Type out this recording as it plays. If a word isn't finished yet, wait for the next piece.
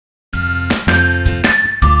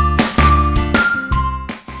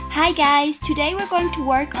Hi guys, today we're going to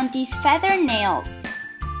work on these feather nails.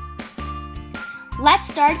 Let's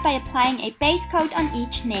start by applying a base coat on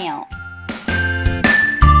each nail.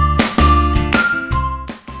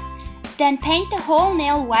 Then paint the whole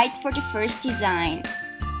nail white for the first design.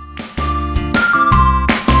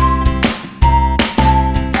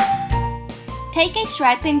 Take a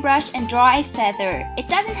striping brush and draw a feather. It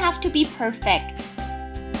doesn't have to be perfect.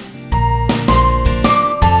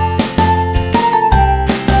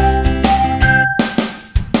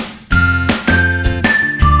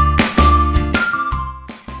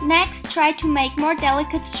 Next, try to make more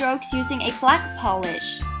delicate strokes using a black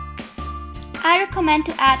polish. I recommend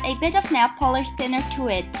to add a bit of nail polish thinner to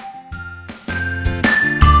it.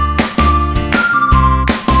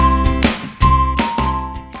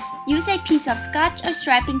 Use a piece of scotch or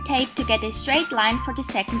striping tape to get a straight line for the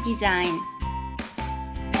second design.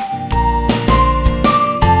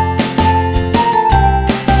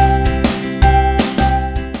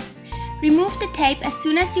 Remove the tape as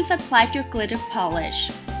soon as you've applied your glitter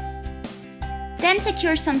polish. Then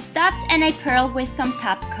secure some studs and a pearl with some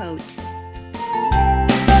top coat.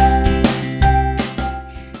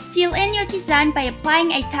 Seal in your design by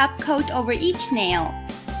applying a top coat over each nail.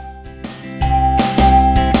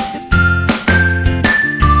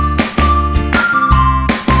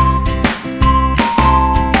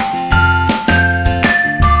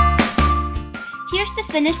 Here's the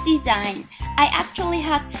finished design. I actually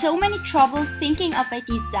had so many trouble thinking of a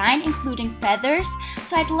design including feathers,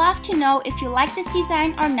 so I'd love to know if you like this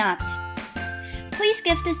design or not. Please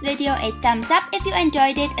give this video a thumbs up if you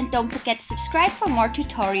enjoyed it and don't forget to subscribe for more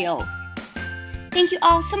tutorials. Thank you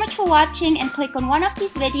all so much for watching and click on one of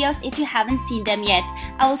these videos if you haven't seen them yet.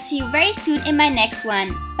 I will see you very soon in my next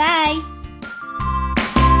one. Bye!